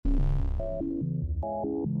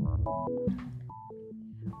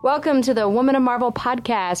Welcome to the Woman of Marvel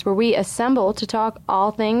podcast, where we assemble to talk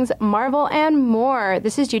all things Marvel and more.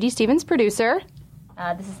 This is Judy Stevens, producer.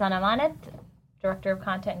 This is Sana Manat, Director of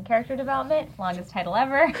Content and Character Development, longest title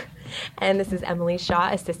ever. And this is Emily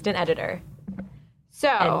Shaw, Assistant Editor. So,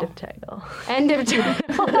 End of title. End of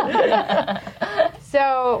title.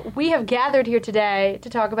 So, we have gathered here today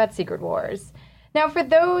to talk about Secret Wars. Now, for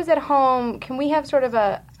those at home, can we have sort of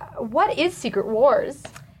what is Secret Wars?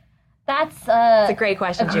 That's a great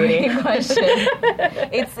question, Judy. Great question.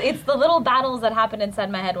 It's the little battles that happen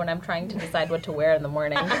inside my head when I'm trying to decide what to wear in the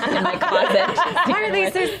morning in my closet. Why are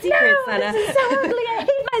they so secret, Sana? This is so ugly. I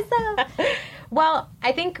hate myself. Well,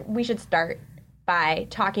 I think we should start by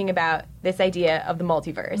talking about this idea of the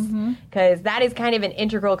multiverse, because that is kind of an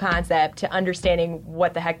integral concept to understanding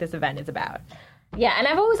what the heck this event is about. Yeah, and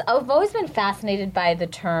I've always been fascinated by the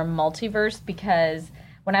term multiverse, because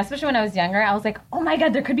especially when I was younger, I was like, oh my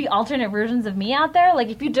god, there could be alternate versions of me out there. Like,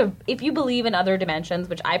 if you believe in other dimensions,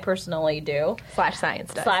 which I personally do.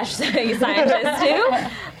 /science does. /scientists do.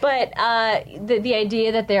 But the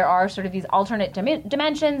idea that there are sort of these alternate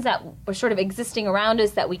dimensions that are sort of existing around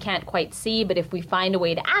us that we can't quite see, but if we find a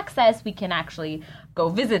way to access, we can actually go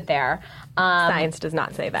visit there. Science does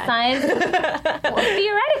not say that. Science, well,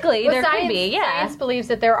 theoretically, there could be, yeah. Science believes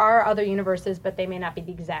that there are other universes, but they may not be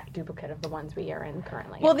the exact duplicate of the ones we are in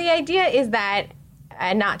currently. Well, the idea is that,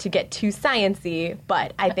 not to get too sciencey,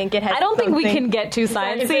 but I think it has. I don't think we can get too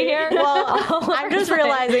sciencey here. Well, I'm just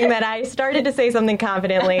realizing that I started to say something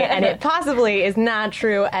confidently, and it possibly is not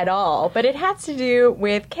true at all. But it has to do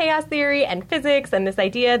with chaos theory and physics, and this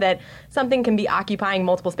idea that something can be occupying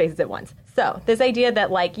multiple spaces at once. So this idea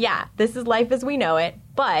that, like, yeah, this is life as we know it,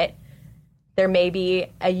 but there may be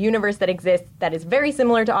a universe that exists that is very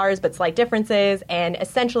similar to ours, but slight differences, and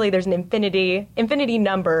essentially there's an infinity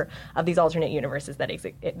number of these alternate universes that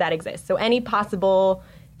exist. So any possible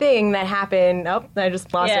thing that happened... Oh, I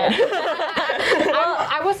just lost it.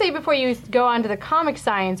 I will say, before you go on to the comic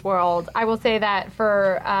science world, I will say that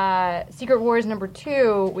for Secret Wars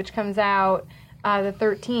 #2, which comes out the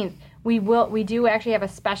 13th, we do actually have a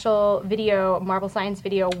special video, Marvel Science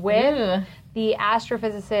video, with the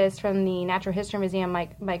astrophysicist from the Natural History Museum,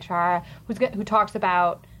 Mike Shara, who talks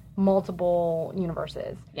about multiple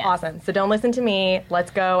universes. Yes. Awesome. So don't listen to me.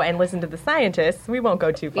 Let's go and listen to the scientists. We won't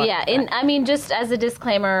go too far. Yeah, just as a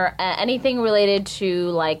disclaimer, anything related to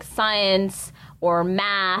like science or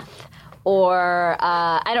math or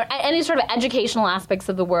any sort of educational aspects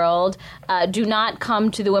of the world, do not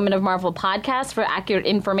come to the Women of Marvel podcast for accurate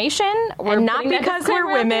information. And not because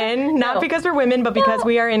we're women, but because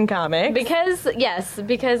we are in comics.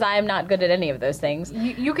 Because I am not good at any of those things.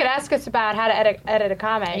 You could ask us about how to edit a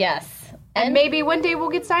comic. Yes. And maybe one day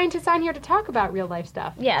we'll get scientists on here to talk about real life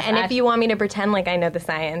stuff. Yes. And if you want me to pretend like I know the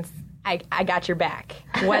science, I got your back.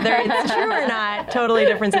 Whether it's true or not, totally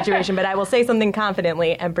different situation, but I will say something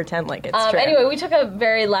confidently and pretend like it's true. Anyway, we took a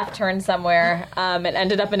very left turn somewhere and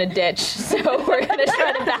ended up in a ditch, so we're going to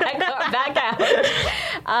try to back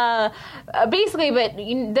out. Basically, but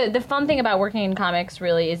the fun thing about working in comics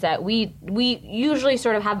really is that we usually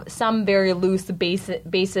sort of have some very loose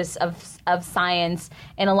basis of science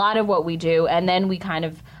in a lot of what we do, and then we kind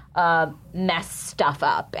of mess stuff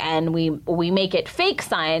up, and we make it fake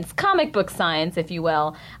science, comic book science, if you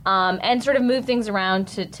will, and sort of move things around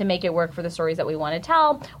to make it work for the stories that we want to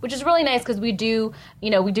tell, which is really nice because we do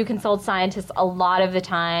consult scientists a lot of the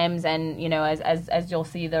times, and as you'll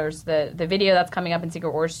see, there's the video that's coming up in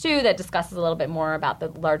Secret Wars 2 that discusses a little bit more about the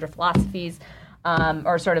larger philosophies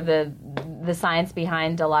or sort of the science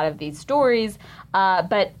behind a lot of these stories.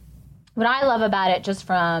 But what I love about it, just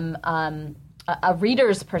from a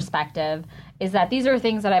reader's perspective, is that these are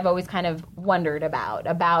things that I've always kind of wondered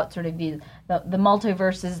about sort of the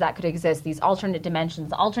multiverses that could exist, these alternate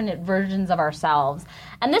dimensions, alternate versions of ourselves.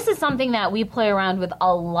 And this is something that we play around with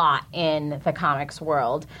a lot in the comics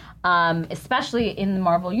world, especially in the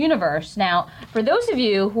Marvel Universe. Now, for those of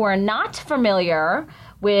you who are not familiar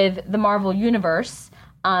with the Marvel Universe,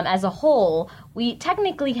 as a whole, we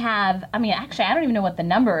technically have, actually, I don't even know what the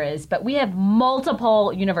number is, but we have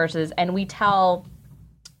multiple universes, and we tell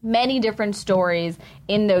many different stories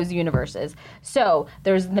in those universes. So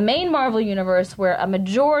there's the main Marvel Universe, where a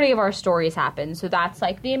majority of our stories happen. So that's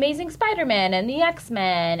like the Amazing Spider-Man and the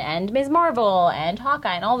X-Men and Ms. Marvel and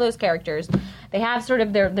Hawkeye and all those characters. They have sort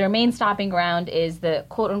of their main stopping ground is the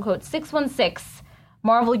quote-unquote 616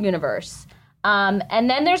 Marvel Universe. And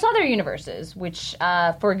then there's other universes, which,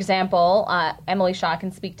 for example, Emily Shaw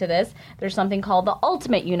can speak to this. There's something called the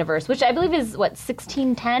Ultimate Universe, which I believe is,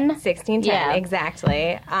 1610? 1610, Yeah.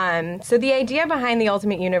 exactly. So the idea behind the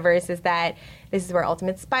Ultimate Universe is that this is where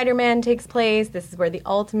Ultimate Spider-Man takes place. This is where the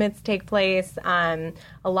Ultimates take place. A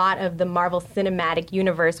lot of the Marvel Cinematic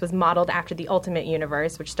Universe was modeled after the Ultimate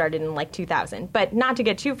Universe, which started in 2000. But not to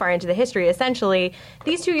get too far into the history, essentially,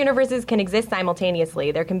 these two universes can exist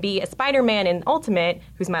simultaneously. There can be a Spider-Man in Ultimate,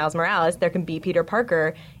 who's Miles Morales. There can be Peter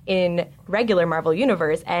Parker in regular Marvel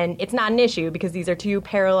Universe. And it's not an issue because these are two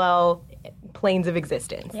parallel planes of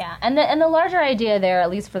existence. Yeah, and the larger idea there, at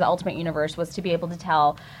least for the Ultimate Universe, was to be able to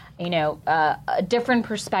tell, a different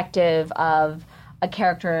perspective of a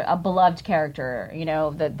character, a beloved character,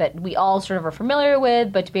 that we all sort of are familiar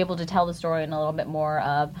with, but to be able to tell the story in a little bit more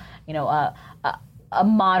of, a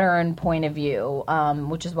modern point of view,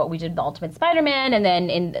 which is what we did with Ultimate Spider-Man, and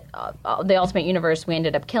then in the Ultimate Universe, we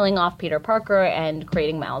ended up killing off Peter Parker and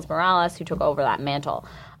creating Miles Morales, who took over that mantle.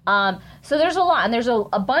 So there's a lot, and there's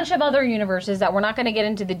a bunch of other universes that we're not going to get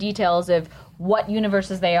into the details of what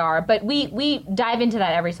universes they are, but we dive into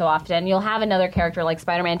that every so often. You'll have another character like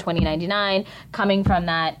Spider-Man 2099 coming from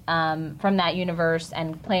that universe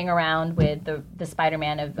and playing around with the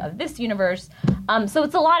Spider-Man of this universe. So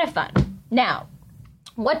it's a lot of fun. Now,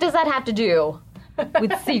 what does that have to do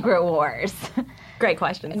with Secret Wars? Great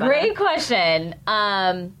question, Sana. Great question.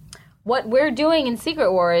 What we're doing in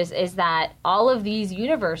Secret Wars is that all of these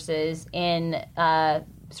universes in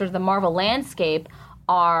sort of the Marvel landscape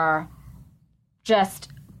are just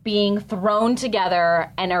being thrown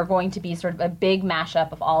together and are going to be sort of a big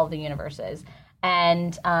mashup of all of the universes.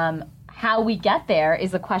 And how we get there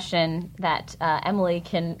is a question that Emily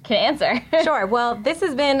can answer. Sure. Well, this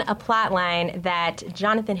has been a plot line that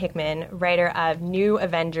Jonathan Hickman, writer of New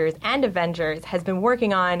Avengers and Avengers, has been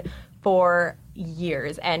working on for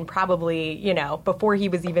years, and probably, before he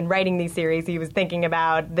was even writing these series, he was thinking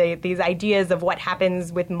about these ideas of what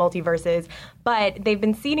happens with multiverses. But they've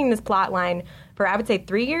been seeding this plot line for, I would say,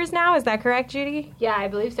 3 years now. Is that correct, Judy? Yeah, I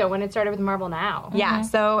believe so, when it started with Marvel Now. Yeah,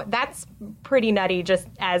 so that's pretty nutty just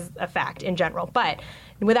as a fact in general. But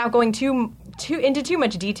without going into too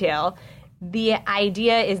much detail, the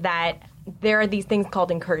idea is that there are these things called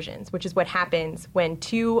incursions, which is what happens when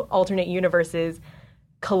two alternate universes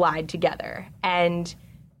collide together. And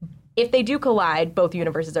if they do collide, both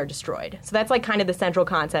universes are destroyed. So that's kind of the central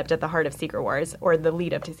concept at the heart of Secret Wars, or the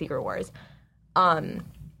lead up to Secret Wars.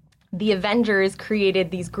 The Avengers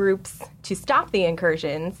created these groups to stop the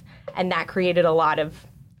incursions, and that created a lot of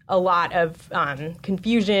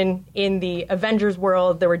confusion in the Avengers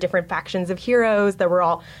world. There were different factions of heroes that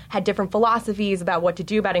all had different philosophies about what to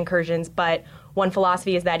do about incursions, but one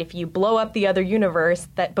philosophy is that if you blow up the other universe,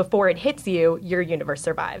 that before it hits you, your universe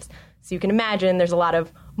survives. So you can imagine there's a lot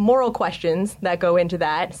of moral questions that go into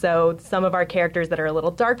that. So some of our characters that are a little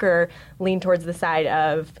darker lean towards the side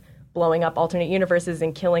of blowing up alternate universes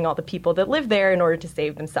and killing all the people that live there in order to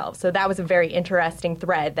save themselves. So that was a very interesting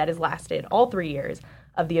thread that has lasted all 3 years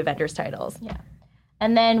of the Avengers titles. Yeah.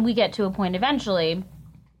 And then we get to a point eventually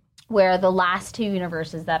where the last two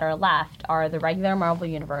universes that are left are the regular Marvel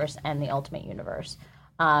Universe and the Ultimate Universe.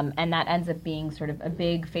 And that ends up being sort of a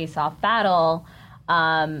big face-off battle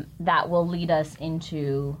that will lead us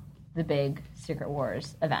into the big Secret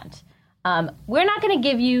Wars event. We're not going to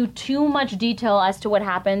give you too much detail as to what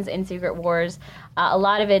happens in Secret Wars. A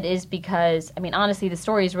lot of it is because, honestly, the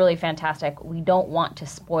story is really fantastic. We don't want to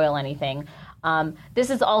spoil anything.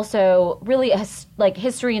 This is also really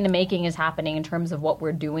history in the making is happening in terms of what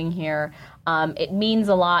we're doing here. It means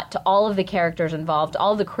a lot to all of the characters involved,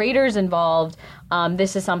 all of the creators involved.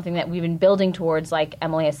 This is something that we've been building towards, like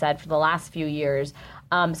Emily has said, for the last few years.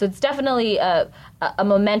 So it's definitely a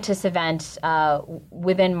momentous event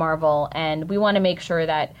within Marvel, and we want to make sure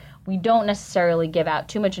that we don't necessarily give out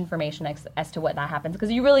too much information as to what that happens,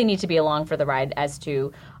 because you really need to be along for the ride as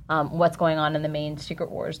to what's going on in the main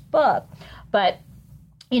Secret Wars book. But,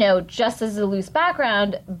 just as a loose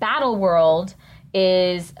background, Battle World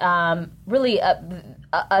is really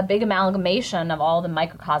a big amalgamation of all the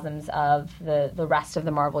microcosms of the rest of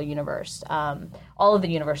the Marvel universe, all of the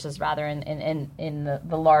universes rather in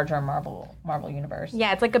the larger Marvel universe.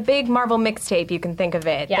 Yeah, it's like a big Marvel mixtape, you can think of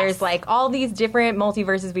it. Yes. There's all these different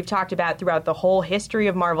multiverses we've talked about throughout the whole history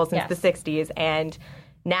of Marvel since the 60s, and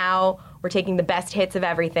now we're taking the best hits of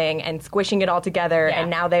everything and squishing it all together, and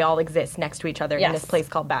now they all exist next to each other in this place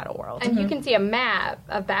called Battle World. And you can see a map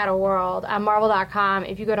of Battle World on Marvel.com.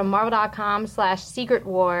 If you go to Marvel.com/Secret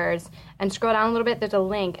Wars and scroll down a little bit, there's a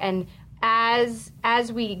link. And as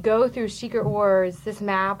we go through Secret Wars, this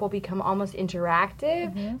map will become almost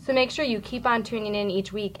interactive. So make sure you keep on tuning in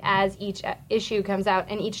each week as each issue comes out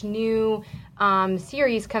and each new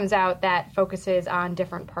series comes out that focuses on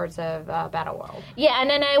different parts of Battle World. Yeah, and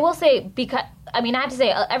then I will say, because I have to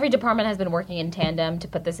say, every department has been working in tandem to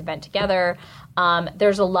put this event together.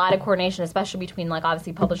 There's a lot of coordination, especially between, like,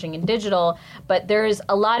 obviously publishing and digital, but there's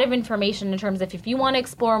a lot of information in terms of if you want to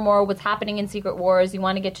explore more what's happening in Secret Wars, you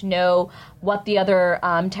want to get to know what the other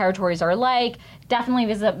territories are like, definitely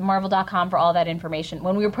visit Marvel.com for all that information.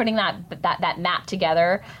 When we were putting that map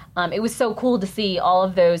together, it was so cool to see all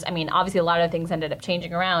of those. I mean, obviously a lot of things ended up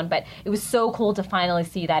changing around, but it was so cool to finally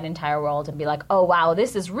see that entire world and be like, oh wow,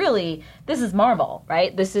 this is Marvel,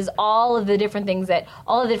 right? This is all of the different things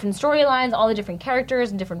all of the different storylines, all the different characters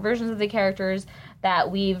and different versions of the characters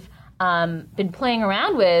that we've been playing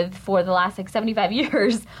around with for the last 75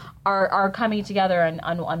 years are coming together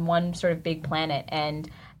on one sort of big planet,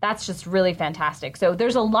 and that's just really fantastic. So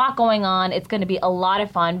there's a lot going on. It's going to be a lot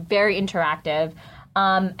of fun, very interactive.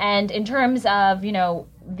 And in terms of,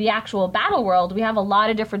 the actual battle world, we have a lot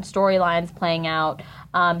of different storylines playing out,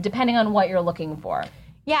 depending on what you're looking for.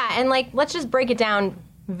 Yeah, and let's just break it down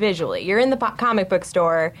visually. You're in the comic book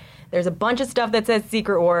store. There's a bunch of stuff that says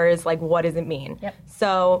Secret Wars. What does it mean? Yep.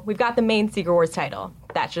 So we've got the main Secret Wars title.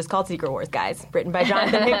 That's just called Secret Wars, guys. Written by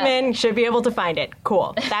Jonathan Hickman. Should be able to find it.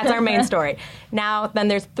 Cool. That's our main story. Now, then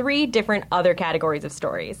there's 3 different other categories of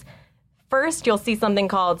stories. First, you'll see something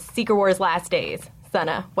called Secret Wars Last Days.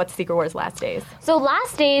 Sana, what's Secret Wars Last Days? So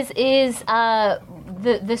Last Days is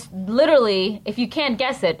this literally, if you can't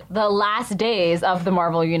guess it, the last days of the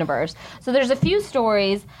Marvel Universe. So there's a few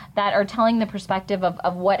stories that are telling the perspective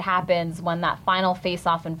of what happens when that final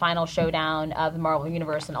face-off and final showdown of the Marvel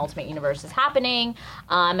Universe and Ultimate Universe is happening,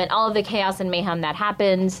 and all of the chaos and mayhem that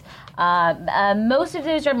happens. Most of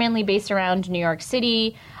those are mainly based around New York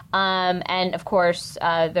City. And of course,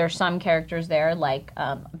 there's some characters there, like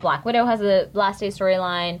Black Widow has a Last Day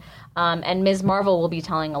storyline, and Ms. Marvel will be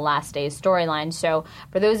telling a Last Day storyline. So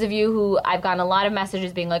for those of you who, I've gotten a lot of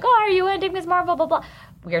messages being like, oh, are you ending Ms. Marvel, blah, blah.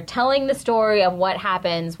 We are telling the story of what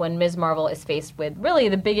happens when Ms. Marvel is faced with really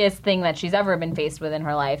the biggest thing that she's ever been faced with in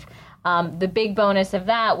her life. The big bonus of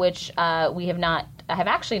that, which we have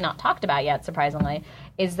actually not talked about yet, surprisingly,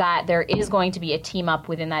 is that there is going to be a team up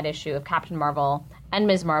within that issue of Captain Marvel and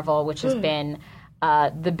Ms. Marvel, which has been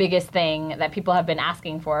the biggest thing that people have been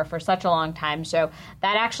asking for such a long time. So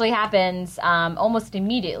that actually happens almost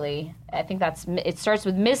immediately. I think it starts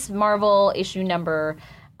with Ms. Marvel issue number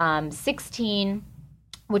 16,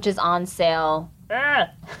 which is on sale.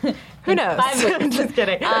 Who knows? 5 weeks. Just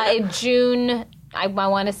kidding. In June, I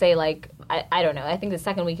want to say I don't know. I think the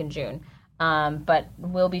second week in June. But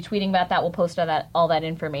we'll be tweeting about that. We'll post all that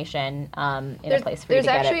information in a place for you to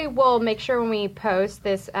get it. We'll make sure when we post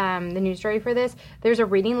this, the news story for this, there's a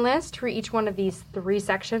reading list for each one of these 3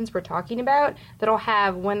 sections we're talking about that'll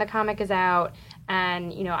have when the comic is out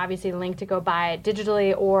and, obviously the link to go buy it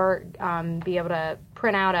digitally or be able to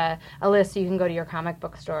print out a list so you can go to your comic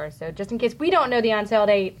book store. So just in case we don't know the on sale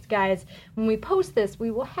dates, guys, when we post this, we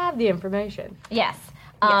will have the information. Yes.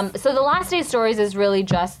 So the Last Day stories is really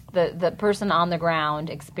just the person on the ground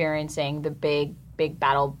experiencing the big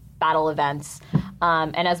battle events.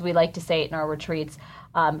 And as we like to say it in our retreats,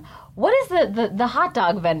 what is the hot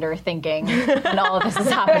dog vendor thinking when all of this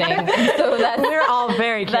is happening? So we're all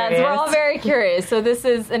very curious. We're all very curious. So this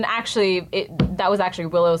is, and actually, that was actually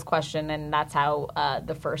Willow's question, and that's how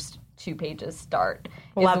the first 2 pages start.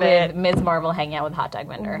 Love it. Ms. Marvel hanging out with hot dog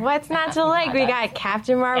vendor. What's not to like? We got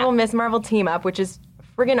Captain Marvel, Ms. Marvel team up, which is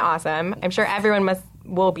friggin' awesome. I'm sure everyone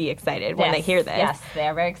will be excited when they hear this. Yes, they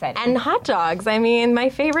are very excited. And hot dogs, my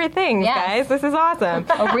favorite things, guys. This is awesome.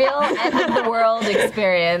 A real end-of-the-world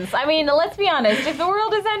experience. Let's be honest. If the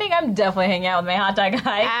world is ending, I'm definitely hanging out with my hot dog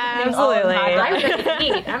guy. Absolutely. I'm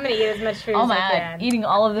going to eat as much food as I can. Eating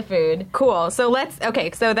all of the food. Cool. So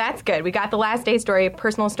so that's good. We got the Last Day story,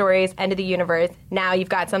 personal stories, end of the universe. Now you've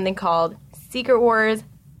got something called Secret Wars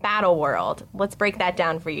Battle World. Let's break that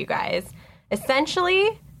down for you guys.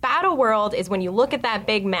 Essentially, Battle World is when you look at that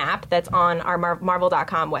big map that's on our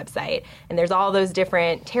Marvel.com website, and there's all those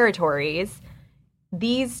different territories.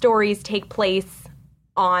 These stories take place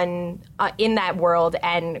in that world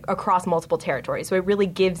and across multiple territories. So it really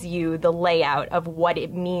gives you the layout of what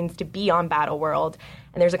it means to be on Battle World.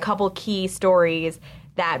 And there's a couple key stories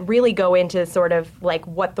that really go into sort of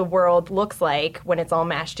what the world looks like when it's all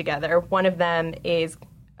mashed together. One of them is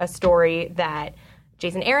a story that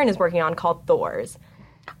Jason Aaron is working on called Thors.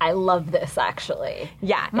 I love this, actually.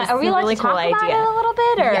 Yeah, Are we allowed really to talk cool idea. about it a little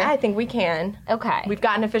bit? Or? Yeah, I think we can. Okay. We've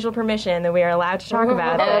gotten official permission that we are allowed to talk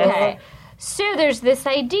about this. Okay. So there's this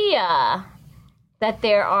idea that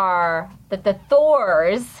the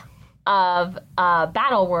Thors of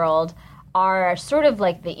Battleworld are sort of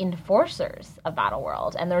like the enforcers of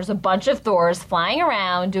Battleworld, and there's a bunch of Thors flying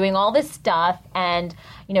around doing all this stuff and,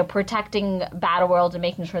 protecting Battleworld and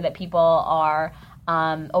making sure that people are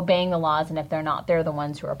obeying the laws, and if they're not, they're the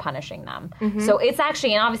ones who are punishing them. Mm-hmm. So it's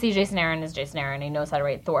actually, and obviously Jason Aaron is Jason Aaron, he knows how to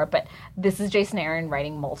write Thor, but this is Jason Aaron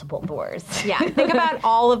writing multiple Thors. Yeah, think about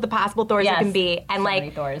all of the possible Thors Yes, it can be, and so many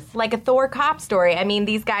Thors. like a Thor cop story. I mean,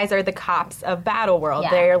 these guys are the cops of Battleworld.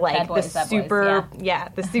 Yeah, They're like bad boys, the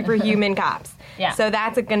the superhuman cops. Yeah. So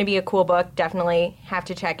that's going to be a cool book. Definitely have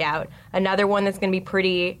to check out. Another one that's going to be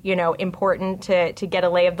pretty, important to get a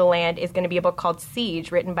lay of the land is going to be a book called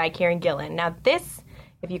Siege, written by Kieran Gillen. Now this,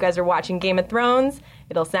 if you guys are watching Game of Thrones,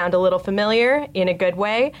 it'll sound a little familiar in a good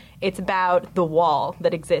way. It's about the wall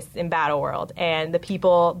that exists in Battleworld and the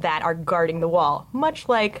people that are guarding the wall, much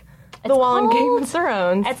like the wall in Game of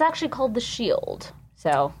Thrones. It's actually called The Shield.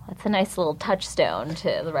 So that's a nice little touchstone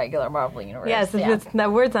to the regular Marvel universe. Yes,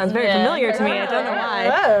 that word sounds very familiar to me. I don't know why.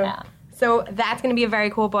 Yeah. So that's going to be a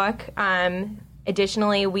very cool book.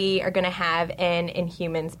 Additionally, we are going to have an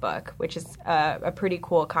Inhumans book, which is a pretty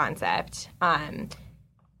cool concept.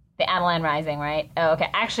 The Adeline Rising, right? Oh, okay.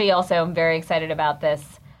 Actually, also, I'm very excited about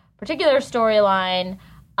this particular storyline.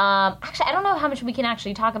 Actually, I don't know how much we can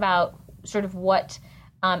actually talk about sort of what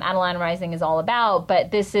Adeline Rising is all about, but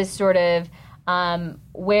this is sort of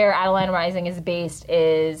where Adeline Rising is based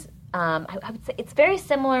is, I would say it's very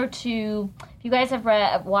similar to, if you guys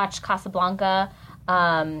have watched Casablanca,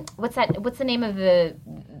 what's the name of the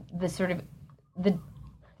sort of,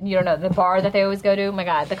 you don't know, the bar that they always go to? Oh my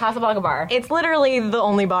God, the Casablanca bar. It's literally the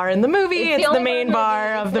only bar in the movie. It's the main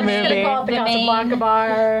bar of the movie. The Casablanca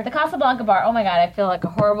bar. The Casablanca bar. Oh my God, I feel like a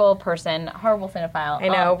horrible person, horrible cinephile. I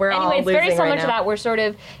know, we're all anyway, it's very losing similar right to now. that. We're sort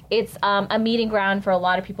of, it's a meeting ground for a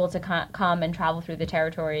lot of people to come and travel through the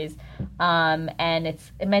territories, and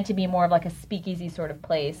it's meant to be more of like a speakeasy sort of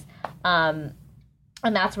place. And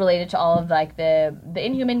that's related to all of like the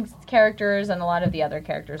Inhuman characters and a lot of the other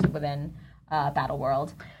characters within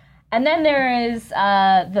Battleworld. And then there is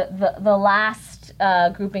the last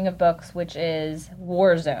grouping of books, which is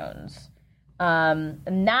War Zones.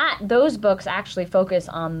 Those books actually focus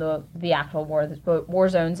on the actual war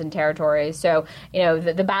zones and territories. So,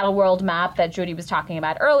 the Battleworld map that Jody was talking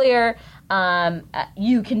about earlier,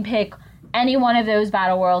 you can pick any one of those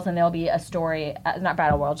battle worlds and there'll be a story, not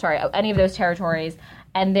battle world, sorry, any of those territories.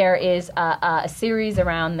 And there is a series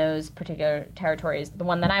around those particular territories. The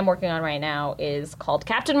one that I'm working on right now is called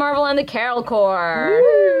Captain Marvel and the Carol Corps.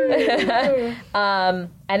 And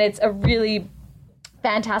it's a really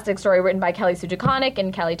fantastic story written by Kelly Sue DeConnick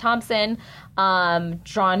and Kelly Thompson,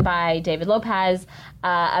 drawn by David Lopez,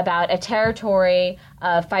 about a territory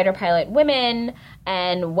of fighter pilot women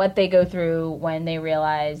and what they go through when they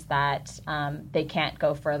realize that they can't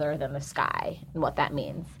go further than the sky and what that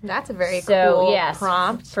means. That's a very cool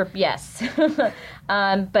prompt.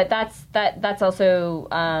 But that's also,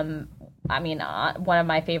 one of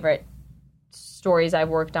my favorite stories I've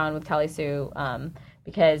worked on with Kelly Sue,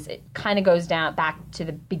 because it kind of goes back to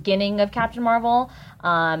the beginning of Captain Marvel,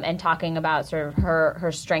 and talking about sort of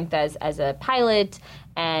her strength as a pilot,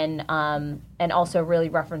 and also really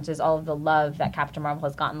references all of the love that Captain Marvel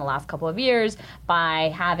has gotten the last couple of years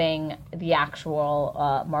by having the actual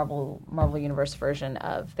Marvel Universe version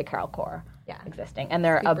of the Carol Corps existing, and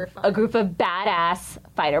they're a group of badass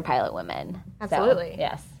fighter pilot women. Absolutely, so,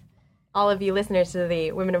 yes. All of you listeners to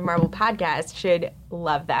the Women of Marvel podcast should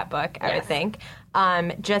love that book, I would think.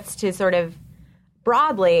 Just to sort of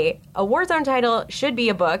broadly, a Warzone title should be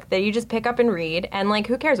a book that you just pick up and read, and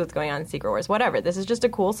who cares what's going on in Secret Wars, whatever. This is just a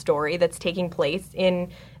cool story that's taking place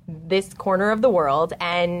in this corner of the world,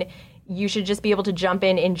 and you should just be able to jump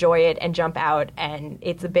in, enjoy it, and jump out, and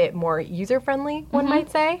it's a bit more user-friendly, one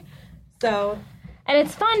might say. So... And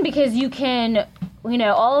it's fun because you can,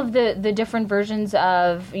 all of the different versions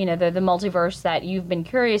of, the multiverse that you've been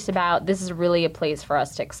curious about, this is really a place for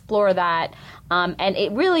us to explore that. And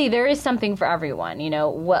it really, there is something for everyone,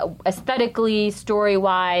 what aesthetically,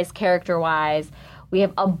 story-wise, character-wise, we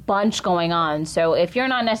have a bunch going on. So if you're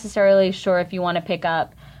not necessarily sure if you want to pick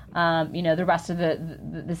up, the rest of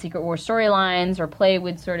the Secret Wars storylines or play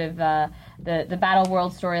with sort of the Battle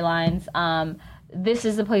World storylines, this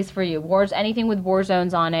is the place for you. Anything with war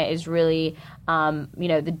zones on it is really,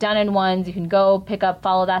 the done-in ones. You can go pick up,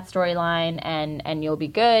 follow that storyline, and you'll be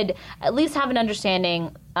good. At least have an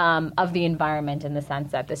understanding of the environment in the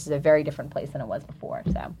sense that this is a very different place than it was before.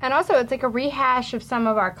 So, And also, it's like a rehash of some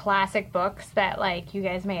of our classic books that, like, you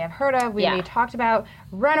guys may have heard of. We talked about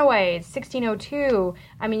Runaways, 1602.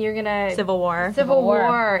 I mean, you're gonna Civil War. Civil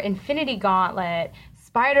War, Infinity Gauntlet,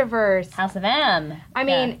 Spider-Verse, House of M. I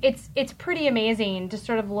mean, it's pretty amazing to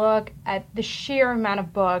sort of look at the sheer amount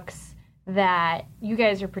of books that you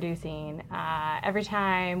guys are producing. Every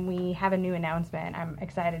time we have a new announcement, I'm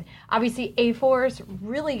excited. Obviously, A-Force,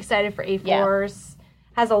 really excited for A-Force.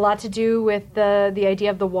 Has a lot to do with the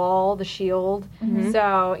idea of the wall, the shield. Mm-hmm.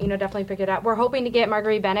 So, definitely pick it up. We're hoping to get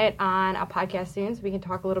Marguerite Bennett on a podcast soon so we can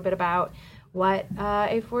talk a little bit about what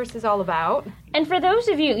A-Force is all about. And for those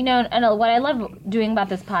of you, and what I love doing about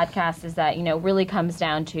this podcast is that, really comes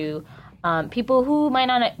down to people who might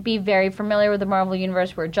not be very familiar with the Marvel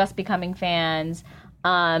Universe, who are just becoming fans,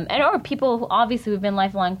 or people who obviously who've been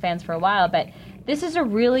lifelong fans for a while, but this is a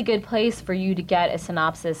really good place for you to get a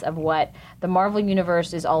synopsis of what the Marvel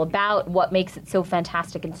Universe is all about, what makes it so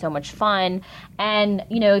fantastic and so much fun. And,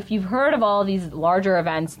 if you've heard of all these larger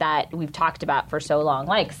events that we've talked about for so long,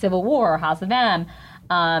 like Civil War, House of M,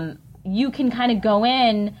 you can kind of go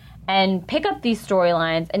in and pick up these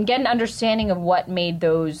storylines and get an understanding of what made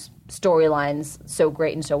those storylines so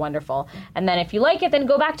great and so wonderful. And then if you like it, then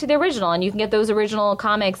go back to the original, and you can get those original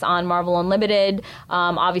comics on Marvel Unlimited,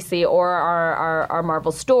 obviously, or our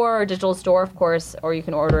Marvel store, digital store, of course, or you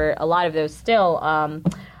can order a lot of those still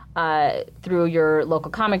through your local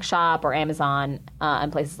comic shop or Amazon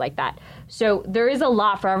and places like that. So there is a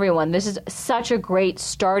lot for everyone. This is such a great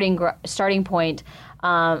starting point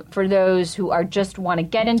for those who are just want to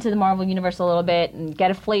get into the Marvel Universe a little bit and get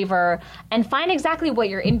a flavor and find exactly what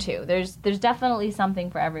you're into. There's definitely something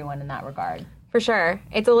for everyone in that regard. For sure.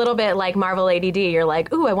 It's a little bit like Marvel ADD. You're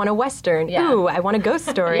like, ooh, I want a Western. Yeah. Ooh, I want a ghost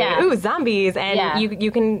story. Yeah. Ooh, zombies. And you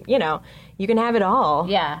can, you can have it all.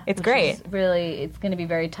 Yeah. It's great. It's going to be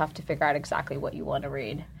very tough to figure out exactly what you want to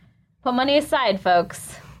read. Put money aside,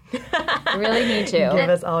 folks. You really need to. Give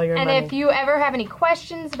us all your money. And if you ever have any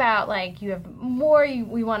questions about, like, you have more,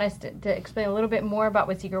 we want us to explain a little bit more about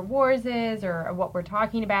what Secret Wars is or what we're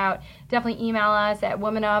talking about, definitely email us at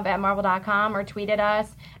womanof@marvel.com or tweet at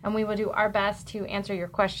us, and we will do our best to answer your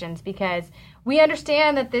questions because we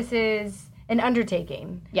understand that this is an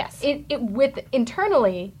undertaking. Yes.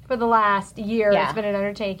 Internally for the last year, it's been an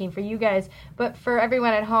undertaking for you guys, but for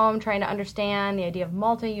everyone at home trying to understand the idea of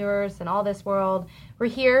multi-universe and all this world, we're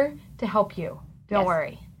here to help you. Don't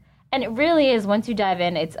worry. And it really is, once you dive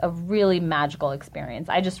in, it's a really magical experience.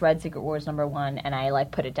 I just read Secret Wars #1 and I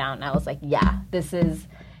put it down and I was like,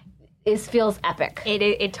 this feels epic.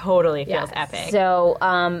 It totally feels epic. So,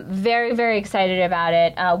 very, very excited about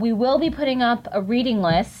it. We will be putting up a reading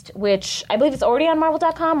list, which I believe it's already on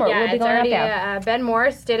Marvel.com, or will be going already, up now. Ben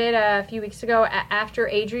Morris did it a few weeks ago after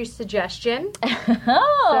Adri's suggestion.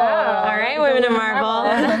 All right, Women of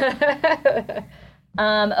Marvel.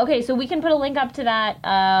 Okay, so we can put a link up to that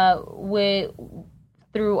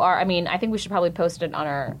through our. I mean, I think we should probably post it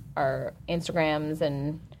on our Instagrams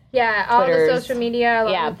and. Yeah, all Twitters. the social media,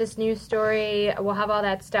 along with this news story. We'll have all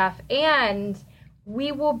that stuff. And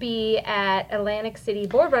we will be at Atlantic City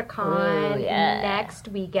Boardwalk Con next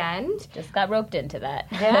weekend. Just got roped into that.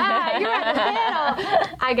 Yeah, you're at the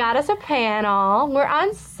panel. I got us a panel. We're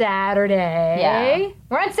on Saturday. Yeah.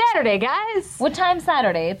 We're on Saturday, guys. What time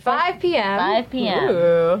Saturday? 5 p.m. 5 p.m.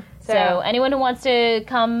 Ooh. So anyone who wants to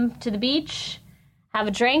come to the beach, have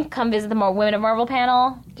a drink, come visit the Women of Marvel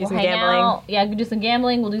panel. Do some hang gambling. out. Yeah, do some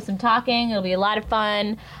gambling. We'll do some talking. It'll be a lot of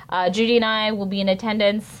fun. Judy and I will be in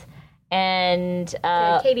attendance. And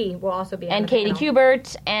Katie will also be on the Katie panel.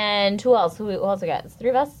 Kubert. And who else? Who else we got? It's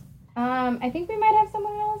 3 of us? I think we might have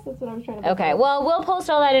someone else. That's what I was trying to think Okay, of. well, we'll post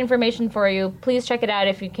all that information for you. Please check it out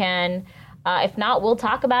if you can. If not, we'll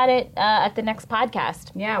talk about it at the next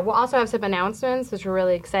podcast. Yeah, we'll also have some announcements, which we're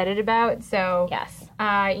really excited about. So, Yes.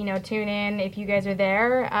 Tune in if you guys are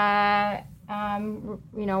there.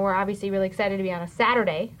 We're obviously really excited to be on a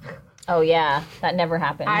Saturday. Oh, yeah. That never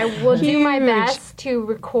happened. I will do my best to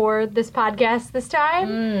record this podcast this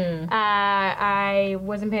time. I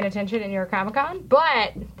wasn't paying attention at New York Comic Con,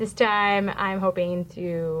 but this time I'm hoping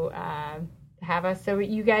to have us so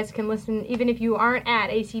you guys can listen even if you aren't at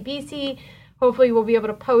ACBC. Hopefully we'll be able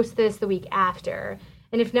to post this the week after.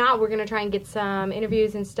 And if not, we're going to try and get some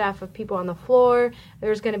interviews and stuff of people on the floor.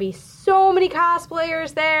 There's going to be so many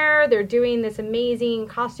cosplayers there. They're doing this amazing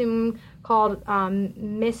costume called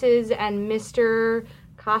Mrs. and Mr.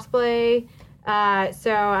 Cosplay.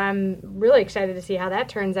 So I'm really excited to see how that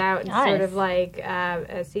turns out and Nice. sort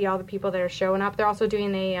of see all the people that are showing up. They're also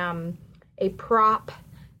doing a prop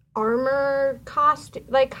armor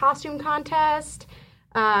costume contest.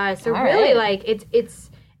 So All really, right. like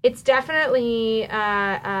it's definitely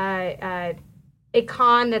a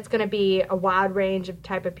con that's going to be a wide range of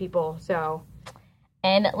type of people. So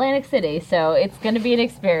in Atlantic City, so it's going to be an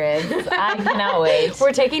experience. I cannot wait.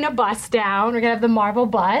 we're taking a bus down. We're going to have the Marvel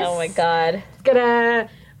bus. Oh my god.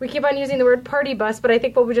 We keep on using the word party bus, but I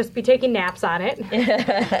think we'll just be taking naps on it.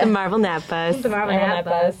 The Marvel Nap Bus. The Marvel nap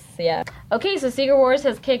bus. Yeah. Okay, so Secret Wars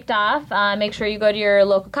has kicked off. Make sure you go to your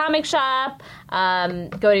local comic shop, go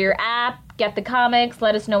to your app, get the comics,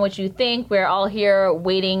 let us know what you think. We're all here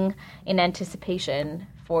waiting in anticipation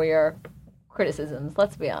for your criticisms.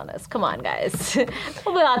 Let's be honest. Come on, guys. There'll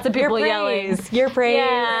be lots of people yelling. Your praise.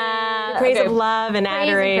 Yeah. Praise Okay. of love and Praise and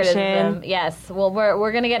adoration. criticism. Yes. Well,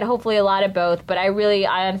 we're gonna get hopefully a lot of both, but I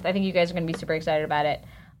think you guys are gonna be super excited about it.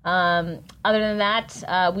 Other than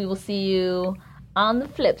that, we will see you on the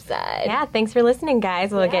flip side. Yeah, thanks for listening,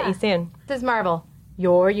 guys. We'll get Yeah. you soon. This is Marvel,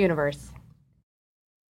 your universe.